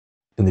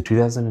In the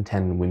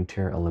 2010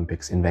 Winter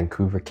Olympics in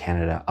Vancouver,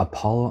 Canada,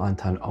 Apollo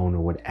Anton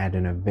Ono would add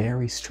in a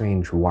very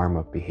strange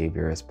warm-up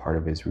behavior as part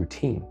of his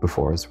routine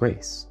before his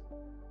race.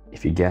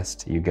 If you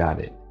guessed, you got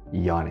it,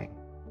 yawning.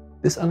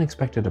 This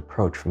unexpected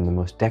approach from the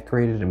most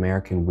decorated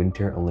American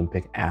Winter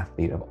Olympic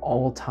athlete of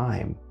all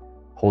time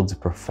holds a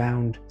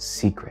profound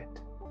secret.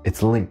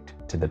 It's linked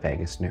to the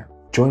vagus nerve.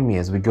 Join me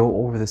as we go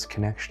over this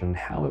connection and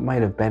how it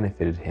might have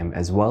benefited him,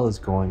 as well as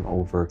going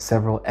over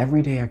several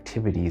everyday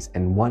activities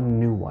and one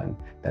new one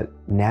that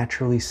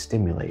naturally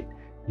stimulate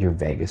your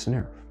vagus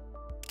nerve.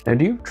 Now,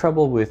 do you have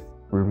trouble with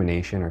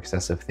rumination or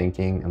excessive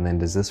thinking? And then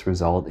does this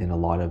result in a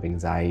lot of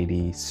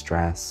anxiety,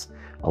 stress,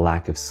 a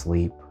lack of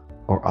sleep,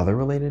 or other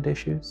related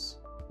issues?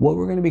 What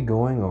we're going to be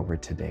going over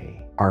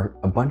today are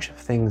a bunch of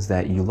things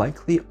that you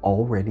likely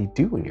already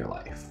do in your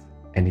life.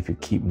 And if you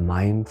keep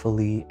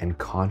mindfully and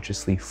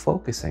consciously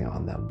focusing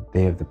on them,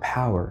 they have the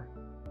power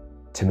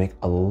to make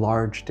a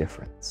large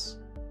difference.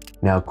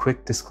 Now,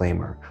 quick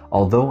disclaimer,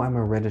 although I'm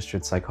a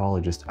registered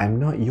psychologist, I'm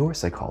not your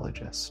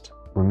psychologist.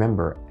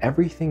 Remember,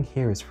 everything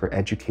here is for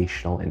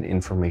educational and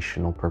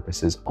informational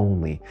purposes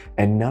only,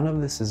 and none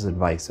of this is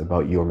advice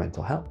about your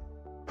mental health.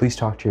 Please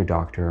talk to your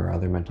doctor or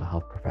other mental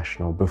health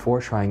professional before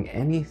trying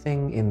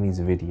anything in these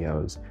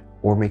videos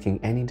or making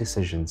any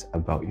decisions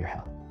about your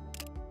health.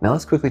 Now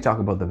let's quickly talk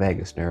about the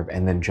vagus nerve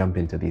and then jump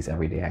into these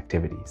everyday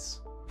activities.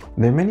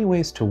 There are many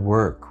ways to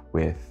work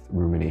with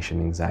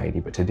rumination anxiety,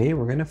 but today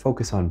we're going to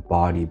focus on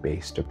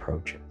body-based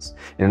approaches.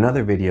 In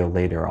another video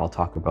later, I'll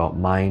talk about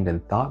mind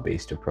and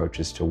thought-based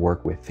approaches to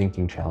work with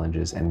thinking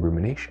challenges and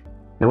rumination.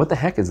 Now, what the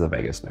heck is the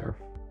vagus nerve?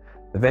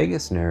 The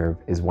vagus nerve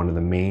is one of the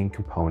main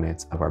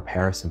components of our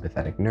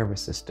parasympathetic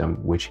nervous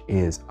system, which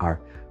is our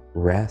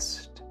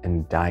rest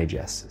and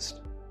digest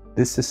system.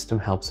 This system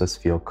helps us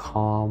feel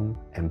calm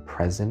and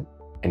present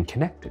and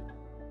connected.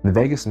 The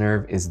vagus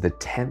nerve is the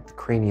 10th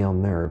cranial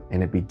nerve,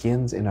 and it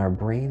begins in our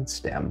brain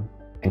stem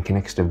and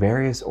connects to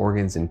various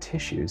organs and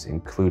tissues,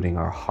 including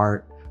our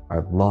heart,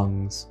 our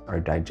lungs, our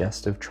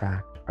digestive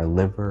tract, our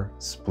liver,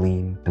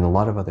 spleen, and a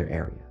lot of other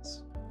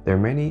areas. There are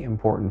many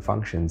important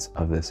functions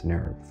of this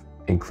nerve,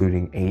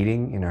 including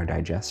aiding in our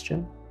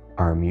digestion,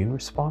 our immune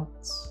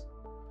response,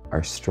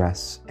 our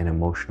stress and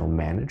emotional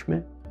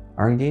management,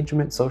 our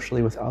engagement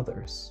socially with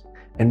others,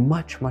 and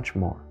much, much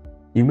more.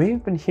 You may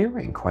have been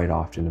hearing quite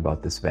often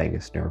about this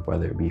vagus nerve,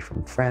 whether it be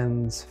from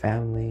friends,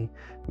 family,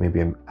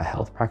 maybe a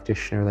health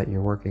practitioner that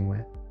you're working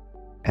with.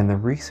 And the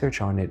research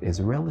on it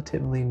is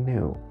relatively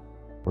new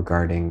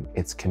regarding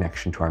its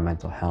connection to our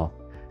mental health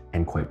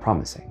and quite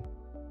promising.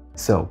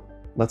 So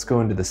let's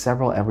go into the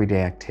several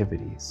everyday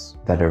activities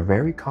that are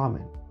very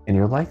common, and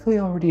you're likely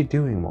already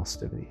doing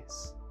most of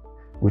these,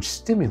 which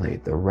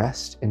stimulate the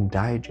rest and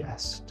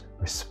digest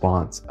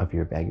response of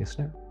your vagus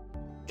nerve.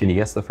 Can you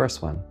guess the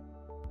first one?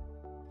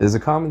 There's a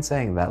common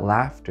saying that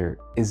laughter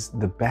is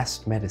the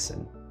best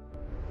medicine.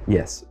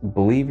 Yes,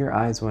 believe your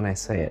eyes when I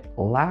say it.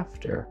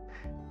 Laughter,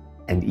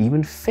 and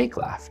even fake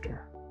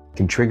laughter,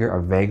 can trigger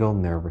a vagal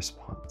nerve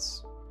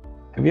response.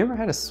 Have you ever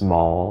had a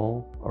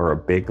small or a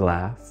big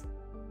laugh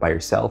by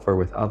yourself or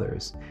with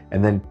others,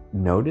 and then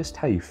noticed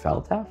how you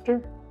felt after?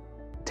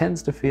 It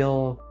tends to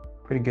feel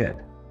pretty good.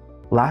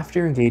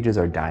 Laughter engages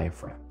our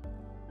diaphragm.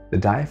 The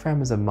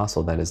diaphragm is a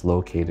muscle that is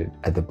located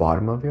at the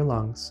bottom of your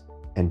lungs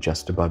and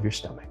just above your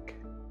stomach.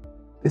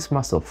 This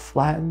muscle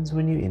flattens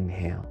when you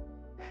inhale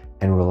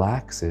and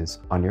relaxes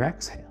on your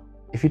exhale.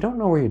 If you don't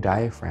know where your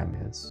diaphragm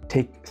is,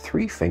 take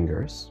 3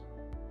 fingers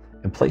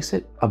and place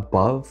it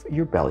above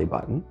your belly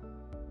button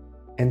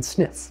and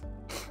sniff.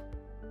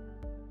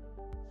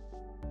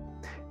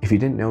 If you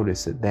didn't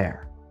notice it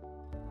there,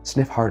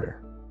 sniff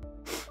harder.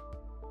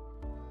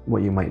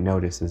 What you might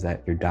notice is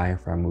that your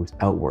diaphragm moves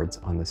outwards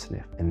on the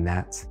sniff, and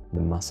that's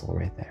the muscle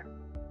right there.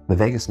 The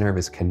vagus nerve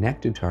is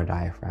connected to our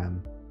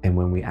diaphragm, and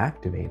when we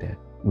activate it,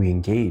 we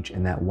engage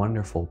in that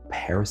wonderful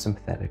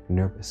parasympathetic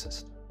nervous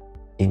system,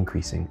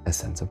 increasing a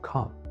sense of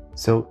calm.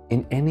 So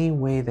in any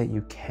way that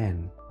you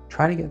can,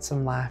 try to get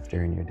some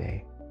laughter in your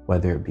day,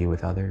 whether it be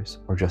with others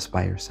or just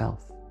by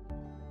yourself.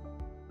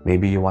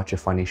 Maybe you watch a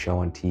funny show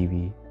on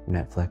TV,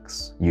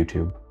 Netflix,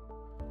 YouTube.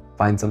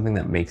 Find something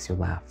that makes you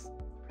laugh.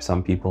 For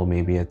some people,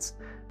 maybe it's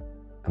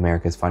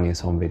America's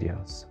Funniest Home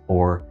Videos,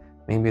 or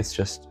maybe it's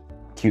just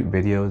cute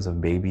videos of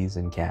babies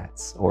and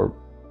cats, or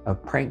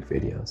of prank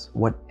videos.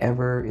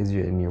 Whatever is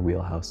in your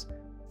wheelhouse,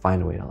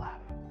 find a way to laugh.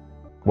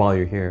 While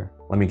you're here,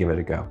 let me give it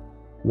a go.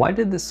 Why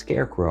did the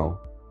Scarecrow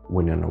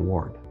win an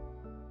award?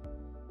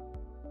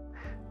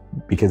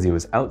 Because he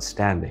was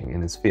outstanding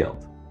in his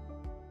field.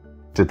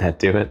 Did that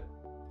do it?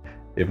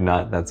 If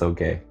not, that's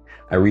okay.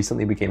 I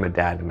recently became a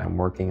dad, and I'm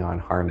working on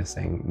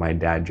harnessing my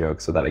dad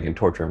jokes so that I can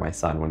torture my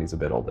son when he's a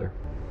bit older.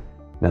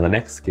 Now, the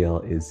next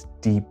skill is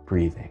deep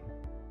breathing.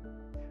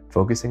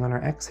 Focusing on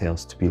our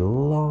exhales to be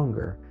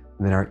longer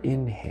than our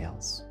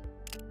inhales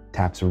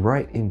taps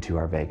right into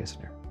our vagus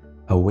nerve.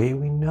 A way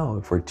we know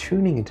if we're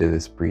tuning into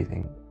this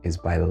breathing is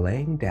by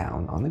laying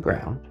down on the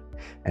ground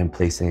and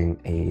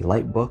placing a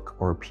light book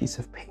or a piece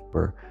of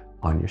paper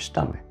on your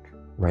stomach,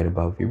 right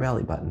above your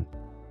belly button.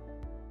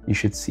 You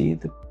should see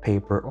the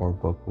paper, or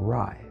book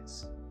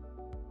rise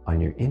on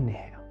your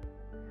inhale.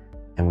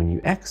 And when you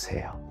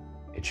exhale,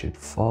 it should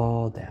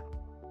fall down.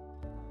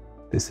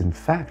 This, in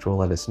fact, will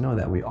let us know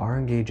that we are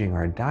engaging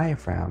our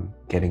diaphragm,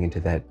 getting into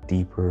that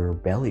deeper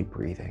belly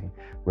breathing,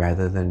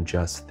 rather than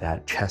just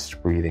that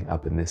chest breathing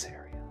up in this area.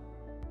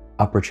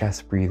 Upper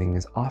chest breathing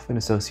is often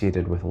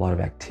associated with a lot of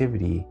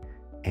activity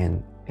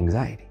and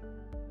anxiety.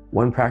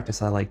 One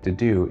practice I like to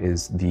do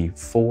is the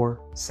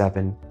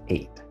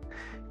 4-7-8.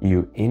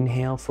 You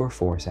inhale for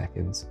 4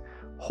 seconds,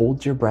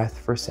 hold your breath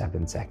for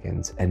 7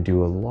 seconds, and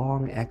do a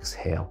long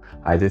exhale,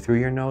 either through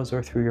your nose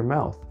or through your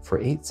mouth, for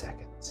 8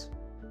 seconds.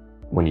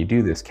 When you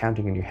do this,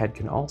 counting in your head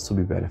can also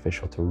be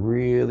beneficial to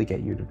really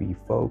get you to be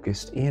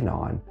focused in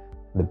on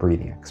the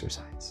breathing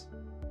exercise.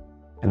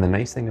 And the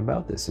nice thing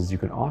about this is you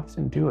can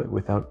often do it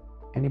without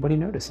anybody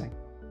noticing.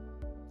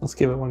 Let's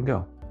give it one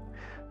go.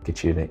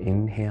 Get you to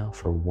inhale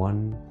for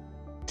 1,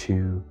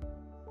 2,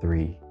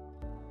 3,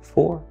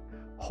 4.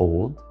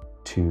 Hold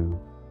 2,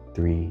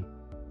 3,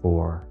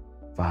 4,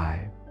 5,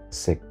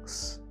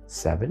 6,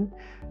 7.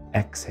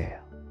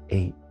 Exhale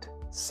 8,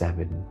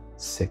 7,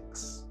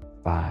 6,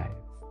 5,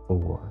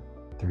 4,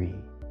 3,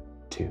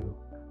 2,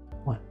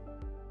 1.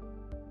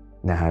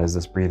 Now, how does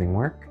this breathing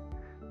work?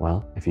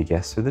 Well, if you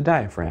guess through the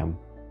diaphragm,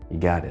 you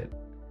got it.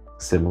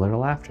 Similar to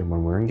laughter,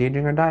 when we're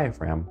engaging our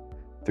diaphragm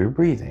through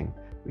breathing,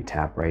 we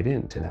tap right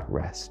into that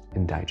rest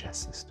and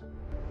digest system.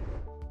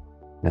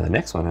 Now, the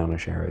next one I want to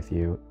share with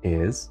you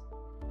is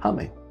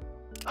humming.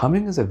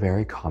 Humming is a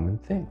very common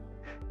thing.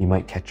 You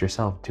might catch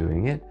yourself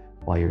doing it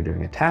while you're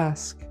doing a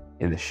task,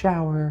 in the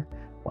shower,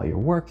 while you're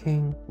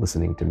working,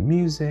 listening to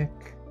music,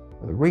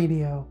 or the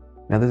radio.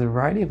 Now, there's a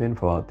variety of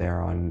info out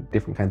there on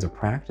different kinds of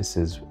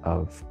practices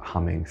of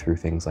humming through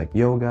things like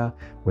yoga,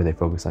 where they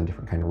focus on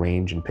different kind of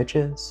range and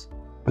pitches.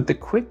 But the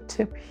quick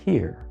tip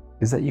here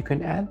is that you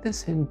can add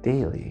this in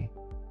daily,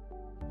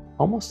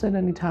 almost at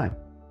any time,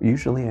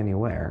 usually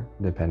anywhere,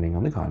 depending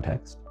on the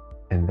context,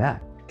 and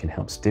that can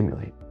help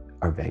stimulate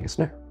our vagus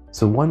nerve.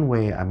 So one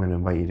way I'm going to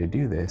invite you to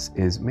do this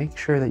is make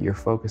sure that you're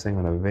focusing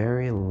on a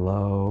very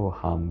low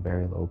hum,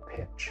 very low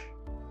pitch.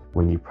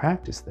 When you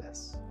practice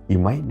this, you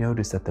might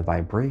notice that the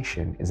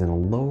vibration is in a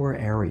lower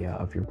area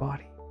of your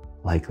body,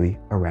 likely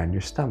around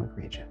your stomach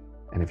region.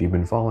 And if you've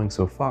been following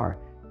so far,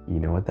 you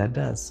know what that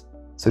does.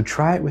 So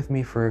try it with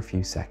me for a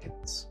few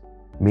seconds.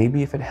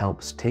 Maybe if it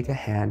helps, take a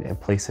hand and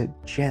place it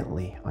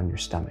gently on your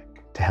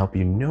stomach to help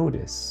you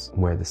notice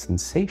where the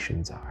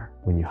sensations are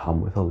when you hum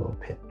with a low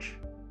pitch.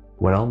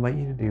 What I'll invite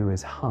you to do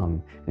is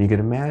hum, and you can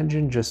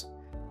imagine just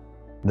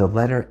the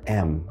letter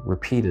M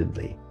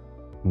repeatedly,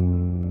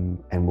 and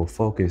we'll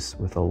focus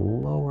with a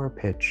lower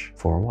pitch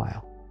for a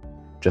while,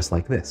 just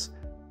like this.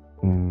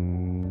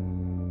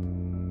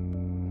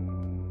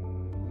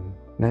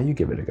 Now you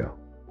give it a go.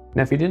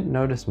 Now, if you didn't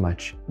notice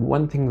much,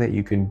 one thing that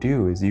you can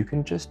do is you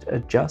can just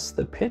adjust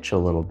the pitch a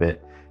little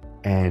bit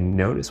and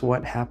notice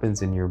what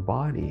happens in your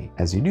body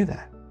as you do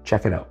that.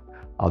 Check it out.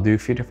 I'll do a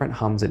few different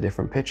hums at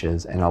different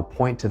pitches, and I'll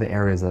point to the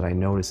areas that I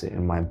notice it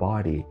in my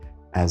body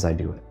as I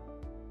do it.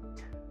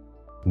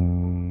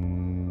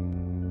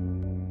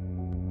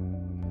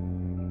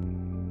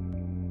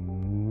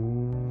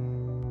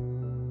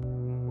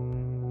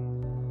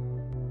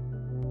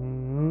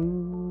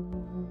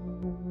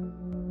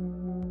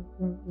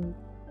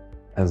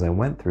 As I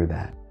went through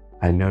that,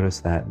 I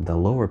noticed that the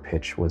lower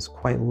pitch was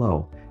quite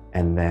low,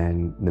 and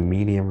then the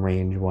medium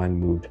range one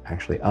moved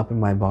actually up in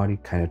my body,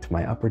 kind of to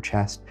my upper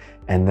chest,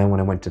 and then when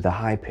I went to the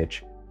high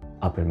pitch,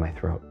 up in my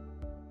throat.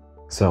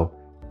 So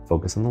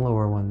focus on the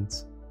lower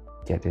ones,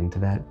 get into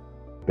that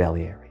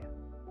belly area.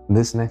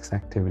 This next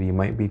activity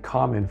might be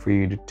common for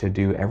you to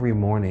do every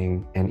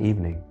morning and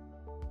evening.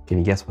 Can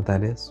you guess what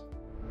that is?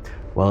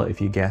 Well,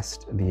 if you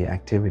guessed, the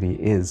activity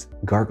is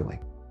gargling.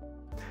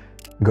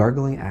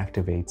 Gargling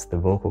activates the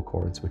vocal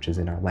cords, which is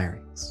in our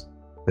larynx.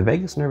 The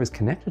vagus nerve is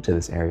connected to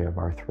this area of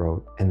our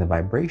throat, and the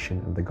vibration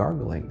of the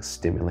gargling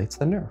stimulates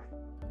the nerve.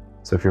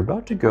 So if you're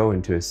about to go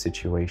into a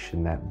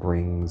situation that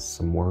brings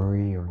some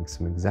worry or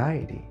some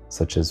anxiety,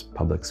 such as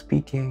public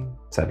speaking,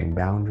 setting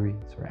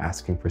boundaries, or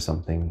asking for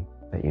something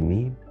that you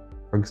need,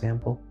 for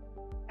example,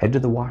 head to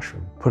the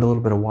washroom, put a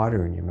little bit of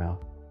water in your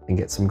mouth, and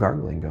get some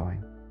gargling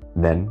going.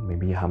 Then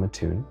maybe you hum a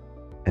tune,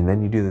 and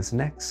then you do this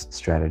next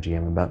strategy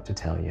I'm about to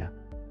tell you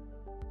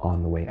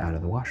on the way out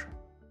of the washroom.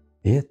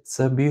 It's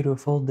a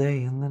beautiful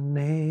day in the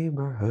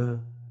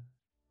neighborhood.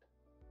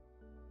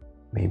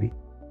 Maybe,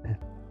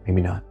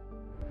 maybe not.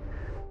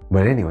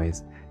 But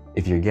anyways,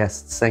 if you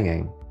guessed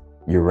singing,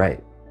 you're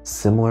right.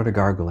 Similar to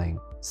gargling,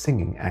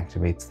 singing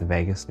activates the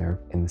vagus nerve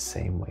in the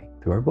same way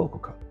through our vocal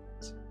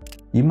cords.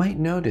 You might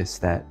notice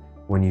that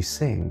when you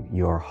sing,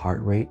 your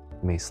heart rate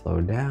may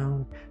slow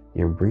down,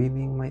 your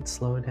breathing might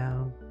slow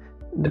down.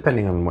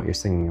 Depending on what you're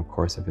singing, of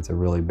course, if it's a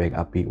really big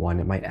upbeat one,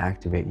 it might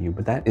activate you,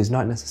 but that is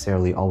not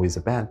necessarily always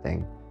a bad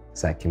thing,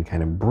 because that can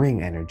kind of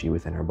bring energy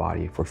within our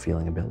body if we're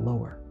feeling a bit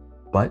lower.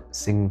 But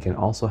singing can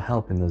also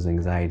help in those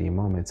anxiety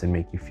moments and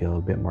make you feel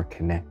a bit more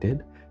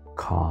connected,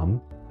 calm,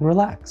 and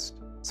relaxed.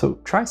 So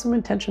try some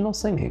intentional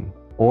singing,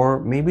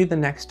 Or maybe the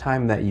next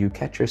time that you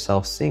catch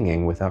yourself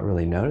singing without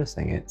really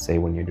noticing it, say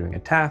when you're doing a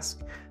task,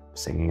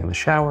 singing in the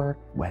shower,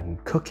 when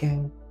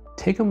cooking,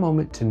 take a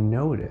moment to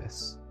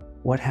notice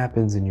what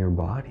happens in your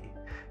body.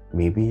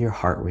 Maybe your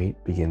heart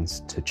rate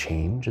begins to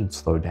change and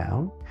slow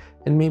down,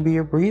 and maybe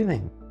your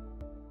breathing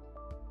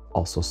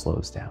also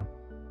slows down.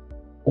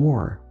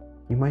 Or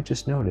you might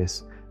just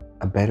notice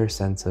a better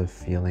sense of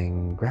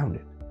feeling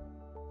grounded.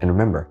 And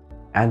remember,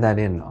 add that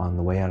in on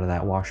the way out of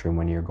that washroom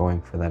when you're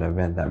going for that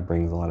event that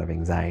brings a lot of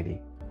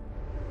anxiety.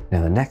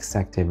 Now, the next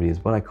activity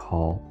is what I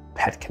call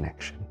pet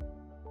connection.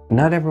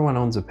 Not everyone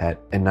owns a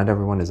pet, and not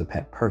everyone is a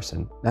pet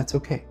person. That's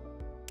okay.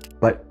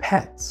 But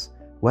pets,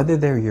 whether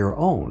they're your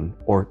own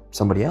or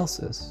somebody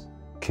else's,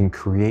 can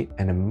create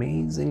an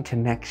amazing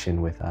connection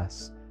with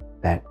us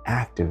that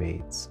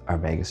activates our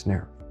vagus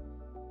nerve.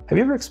 Have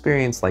you ever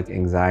experienced like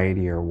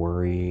anxiety or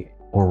worry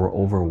or were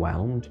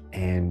overwhelmed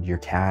and your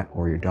cat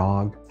or your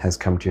dog has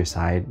come to your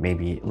side,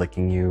 maybe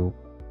licking you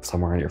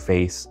somewhere on your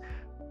face,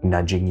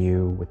 nudging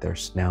you with their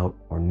snout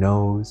or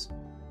nose,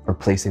 or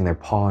placing their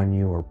paw on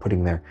you or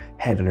putting their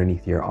head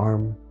underneath your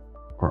arm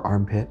or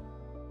armpit?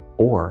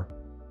 Or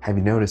have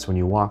you noticed when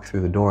you walk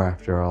through the door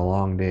after a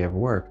long day of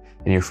work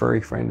and your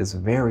furry friend is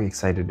very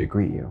excited to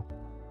greet you?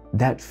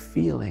 That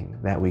feeling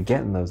that we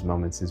get in those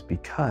moments is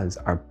because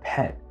our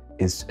pet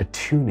is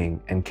attuning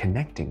and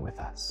connecting with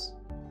us.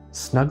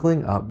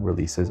 Snuggling up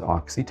releases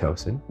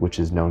oxytocin, which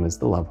is known as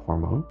the love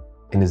hormone,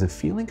 and is a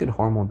feeling-good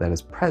hormone that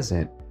is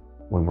present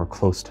when we're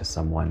close to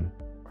someone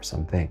or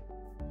something.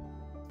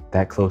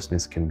 That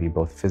closeness can be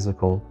both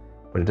physical,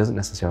 but it doesn't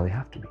necessarily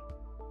have to be.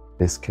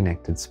 This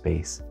connected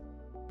space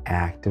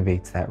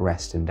activates that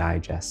rest and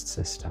digest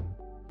system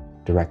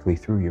directly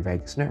through your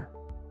vagus nerve.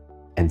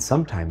 And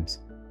sometimes,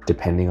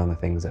 depending on the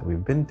things that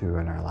we've been through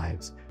in our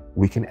lives,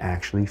 we can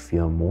actually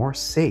feel more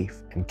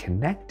safe and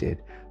connected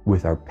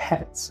with our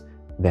pets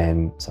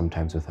than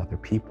sometimes with other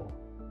people.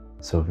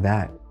 So if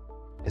that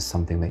is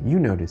something that you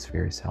notice for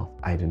yourself,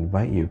 I'd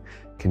invite you,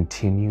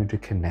 continue to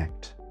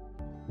connect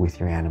with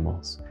your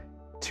animals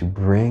to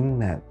bring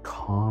that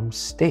calm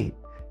state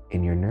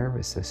in your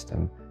nervous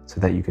system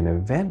so that you can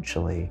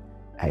eventually,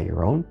 at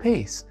your own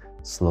pace,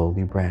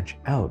 slowly branch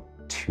out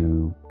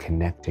to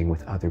connecting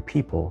with other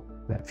people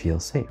that feel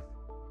safe.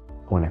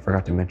 Oh, and I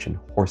forgot to mention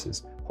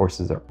horses.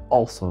 Horses are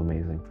also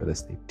amazing for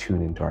this. They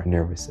tune into our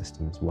nervous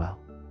system as well.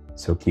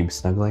 So keep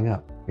snuggling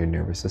up. Your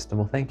nervous system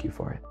will thank you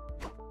for it.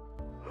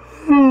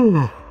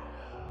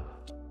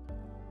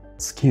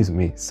 Excuse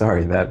me,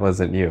 sorry, that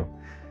wasn't you.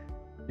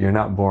 You're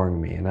not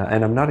boring me, and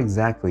I'm not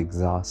exactly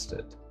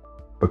exhausted,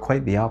 but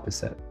quite the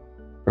opposite.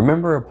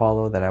 Remember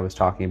Apollo that I was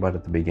talking about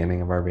at the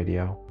beginning of our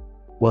video?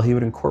 Well, he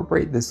would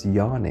incorporate this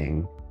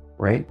yawning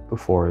right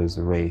before his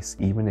race,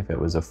 even if it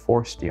was a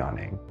forced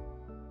yawning.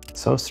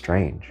 So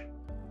strange.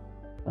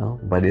 Well,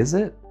 but is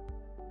it?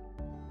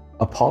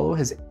 Apollo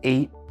has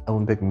 8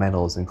 Olympic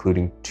medals,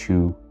 including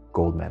 2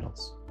 gold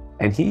medals.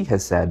 And he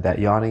has said that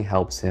yawning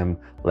helps him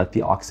let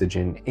the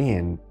oxygen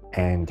in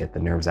and get the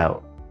nerves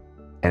out,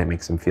 and it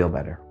makes him feel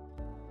better.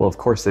 Well, of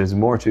course, there's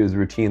more to his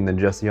routine than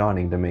just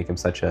yawning to make him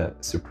such a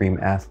supreme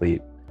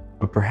athlete,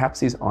 but perhaps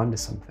he's onto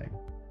something.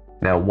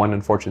 Now, one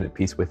unfortunate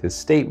piece with his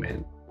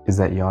statement is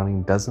that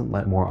yawning doesn't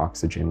let more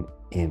oxygen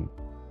in.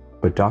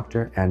 But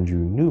Dr. Andrew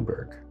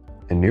Newberg,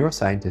 a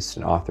neuroscientist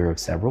and author of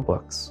several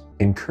books,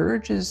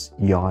 encourages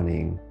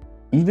yawning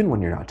even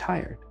when you're not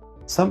tired.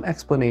 Some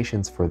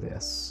explanations for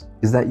this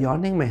is that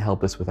yawning may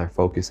help us with our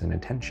focus and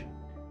attention.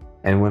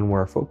 And when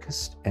we're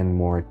focused and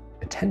more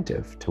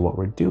attentive to what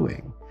we're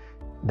doing,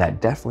 that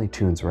definitely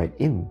tunes right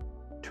in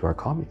to our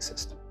calming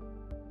system.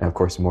 Now, of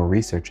course, more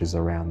research is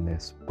around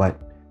this, but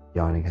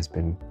yawning has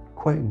been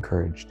quite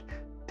encouraged.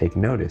 Take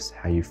notice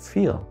how you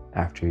feel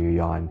after you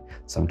yawn.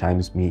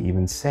 Sometimes me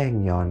even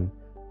saying yawn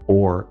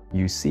or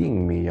you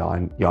seeing me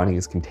yawn, yawning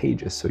is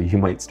contagious, so you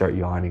might start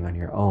yawning on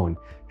your own,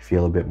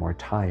 feel a bit more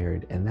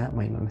tired, and that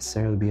might not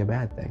necessarily be a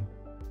bad thing.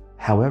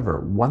 However,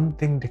 one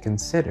thing to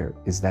consider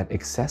is that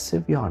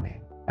excessive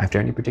yawning after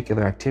any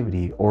particular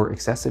activity or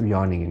excessive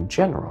yawning in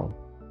general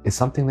is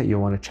something that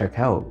you'll want to check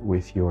out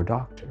with your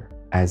doctor,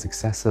 as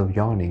excessive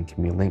yawning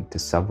can be linked to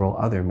several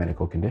other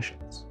medical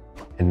conditions.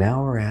 And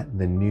now we're at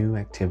the new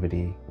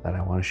activity that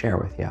I want to share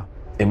with you.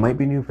 It might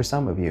be new for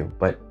some of you,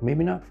 but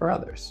maybe not for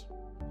others.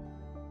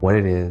 What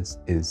it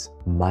is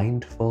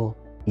mindful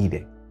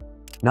eating.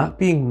 Not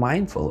being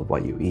mindful of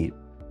what you eat,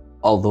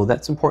 although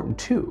that's important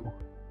too,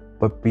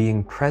 but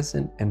being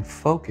present and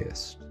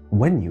focused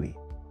when you eat.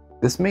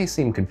 This may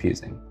seem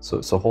confusing,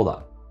 so hold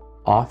on.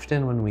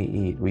 Often when we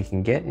eat, we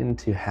can get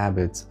into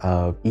habits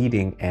of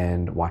eating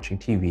and watching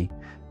TV.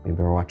 Maybe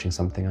we're watching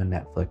something on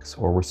Netflix,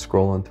 or we're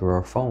scrolling through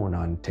our phone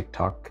on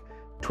TikTok,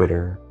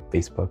 Twitter,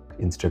 Facebook,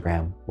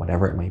 Instagram,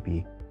 whatever it might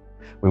be.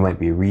 We might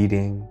be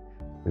reading,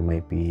 we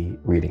might be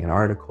reading an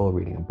article,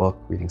 reading a book,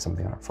 reading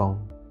something on our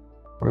phone,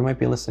 or we might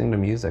be listening to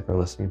music or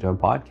listening to a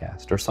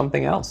podcast or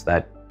something else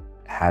that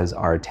has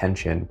our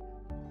attention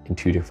in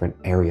 2 different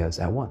areas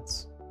at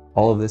once.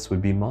 All of this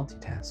would be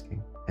multitasking,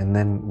 and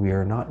then we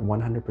are not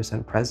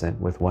 100% present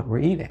with what we're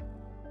eating.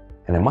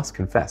 And I must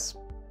confess,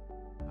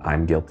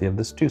 I'm guilty of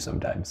this too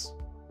sometimes.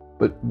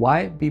 But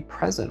why be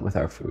present with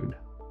our food?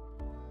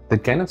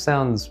 That kind of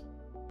sounds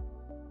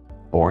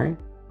boring.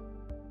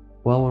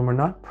 Well, when we're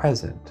not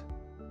present,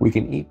 we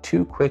can eat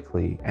too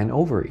quickly and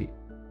overeat.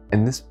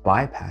 And this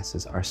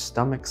bypasses our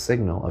stomach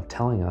signal of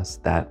telling us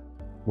that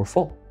we're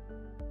full,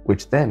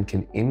 which then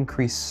can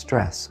increase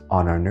stress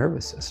on our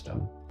nervous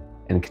system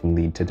and can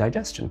lead to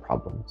digestion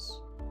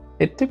problems.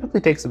 It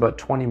typically takes about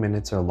 20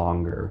 minutes or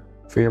longer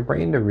for your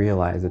brain to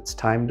realize it's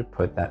time to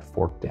put that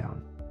fork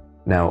down.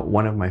 Now,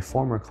 one of my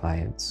former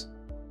clients,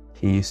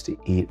 he used to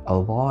eat a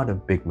lot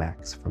of Big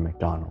Macs from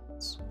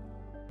McDonald's.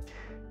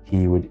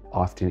 He would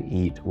often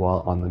eat while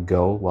on the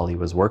go while he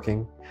was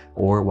working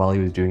or while he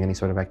was doing any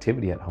sort of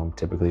activity at home,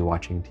 typically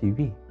watching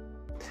TV.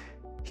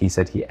 He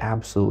said he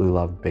absolutely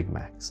loved Big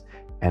Macs,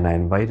 and I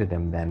invited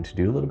him then to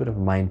do a little bit of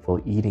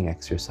mindful eating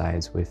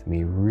exercise with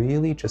me,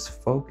 really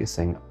just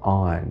focusing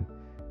on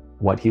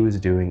what he was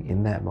doing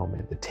in that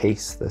moment, the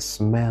taste, the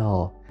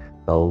smell,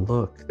 the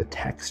look, the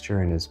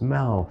texture in his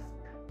mouth,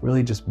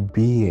 really just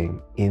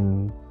being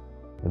in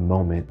the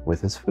moment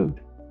with his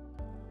food.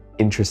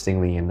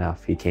 Interestingly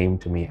enough, he came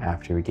to me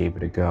after we gave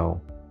it a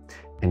go,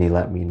 and he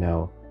let me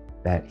know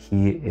that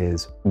he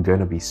is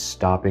gonna be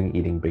stopping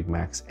eating Big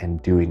Macs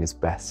and doing his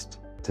best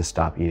to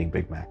stop eating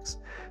Big Macs.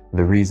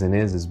 The reason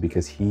is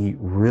because he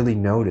really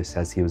noticed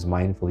as he was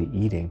mindfully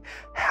eating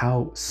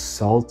how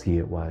salty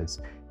it was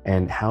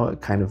and how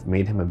it kind of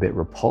made him a bit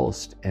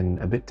repulsed and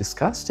a bit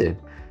disgusted,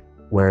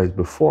 whereas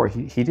before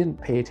he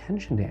didn't pay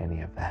attention to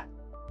any of that.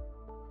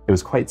 It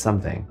was quite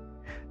something.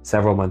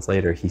 Several months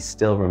later, he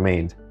still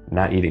remained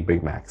not eating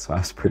Big Macs, so I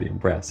was pretty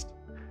impressed.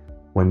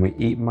 When we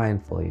eat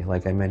mindfully,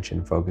 like I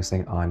mentioned,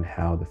 focusing on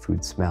how the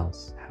food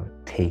smells, how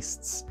it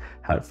tastes,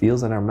 how it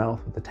feels in our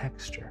mouth with the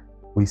texture,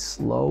 we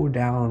slow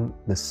down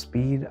the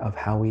speed of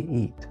how we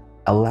eat,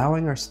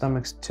 allowing our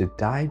stomachs to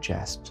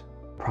digest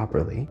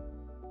properly,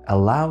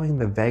 allowing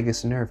the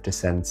vagus nerve to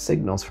send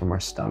signals from our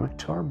stomach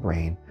to our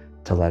brain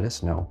to let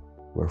us know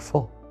we're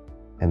full.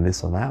 And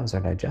this allows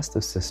our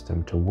digestive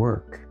system to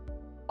work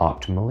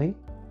optimally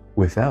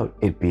without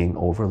it being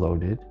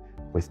overloaded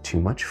with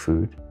too much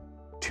food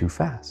too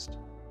fast.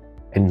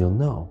 And you'll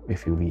know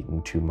if you've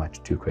eaten too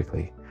much too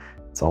quickly.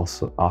 It's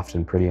also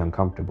often pretty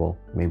uncomfortable.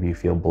 Maybe you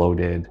feel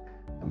bloated,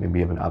 maybe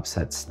you have an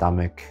upset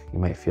stomach, you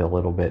might feel a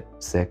little bit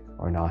sick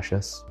or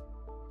nauseous.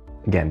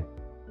 Again,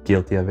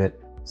 guilty of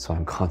it, so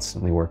I'm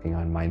constantly working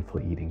on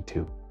mindful eating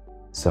too.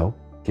 So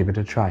give it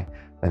a try.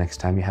 The next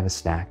time you have a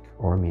snack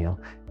or a meal,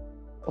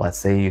 let's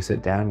say you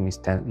sit down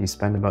and you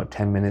spend about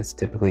 10 minutes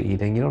typically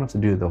eating. You don't have to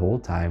do it the whole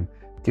time.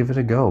 Give it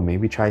a go.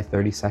 Maybe try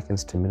 30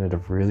 seconds to a minute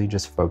of really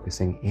just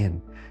focusing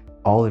in.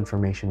 All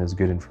information is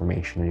good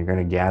information, and you're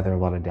going to gather a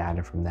lot of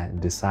data from that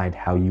and decide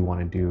how you want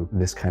to do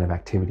this kind of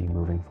activity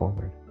moving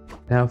forward.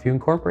 Now, if you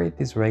incorporate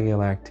these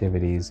regular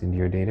activities into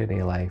your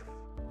day-to-day life,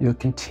 you'll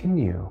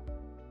continue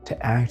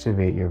to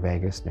activate your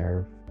vagus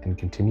nerve and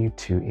continue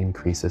to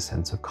increase a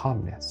sense of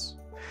calmness.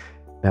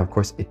 Now, of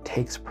course, it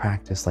takes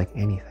practice like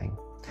anything.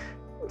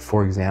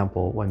 For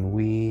example, when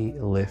we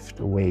lift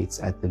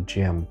weights at the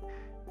gym,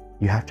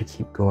 you have to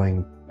keep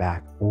going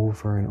back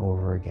over and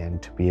over again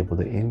to be able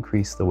to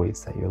increase the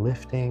weights that you're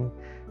lifting,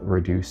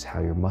 reduce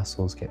how your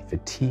muscles get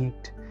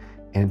fatigued,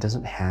 and it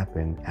doesn't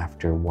happen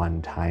after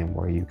one time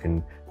where you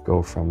can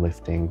go from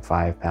lifting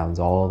 5 pounds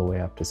all the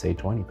way up to say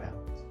 20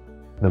 pounds.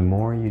 The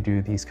more you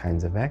do these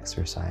kinds of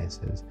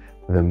exercises,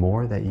 the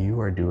more that you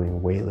are doing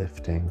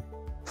weightlifting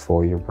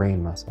for your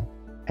brain muscle.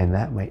 And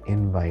that might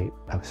invite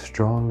a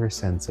stronger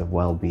sense of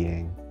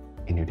well-being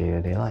in your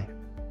day-to-day life.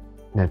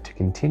 Now, to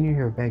continue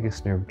your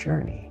vagus nerve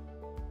journey,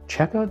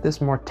 check out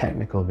this more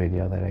technical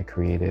video that I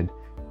created,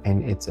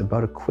 and it's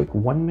about a quick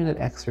 1-minute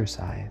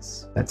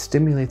exercise that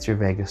stimulates your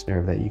vagus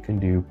nerve that you can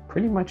do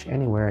pretty much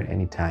anywhere at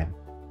any time,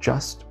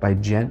 just by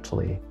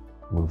gently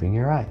moving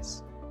your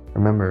eyes.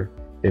 Remember,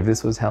 if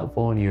this was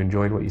helpful and you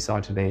enjoyed what you saw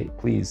today,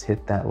 please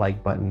hit that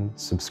like button,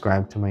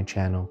 subscribe to my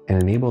channel,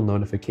 and enable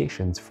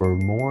notifications for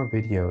more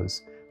videos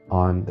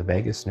on the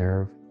vagus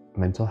nerve,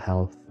 mental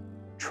health,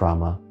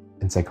 trauma,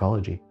 and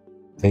psychology.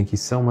 Thank you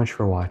so much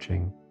for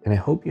watching, and I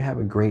hope you have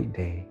a great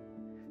day.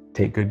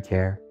 Take good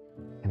care,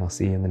 and I'll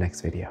see you in the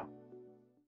next video.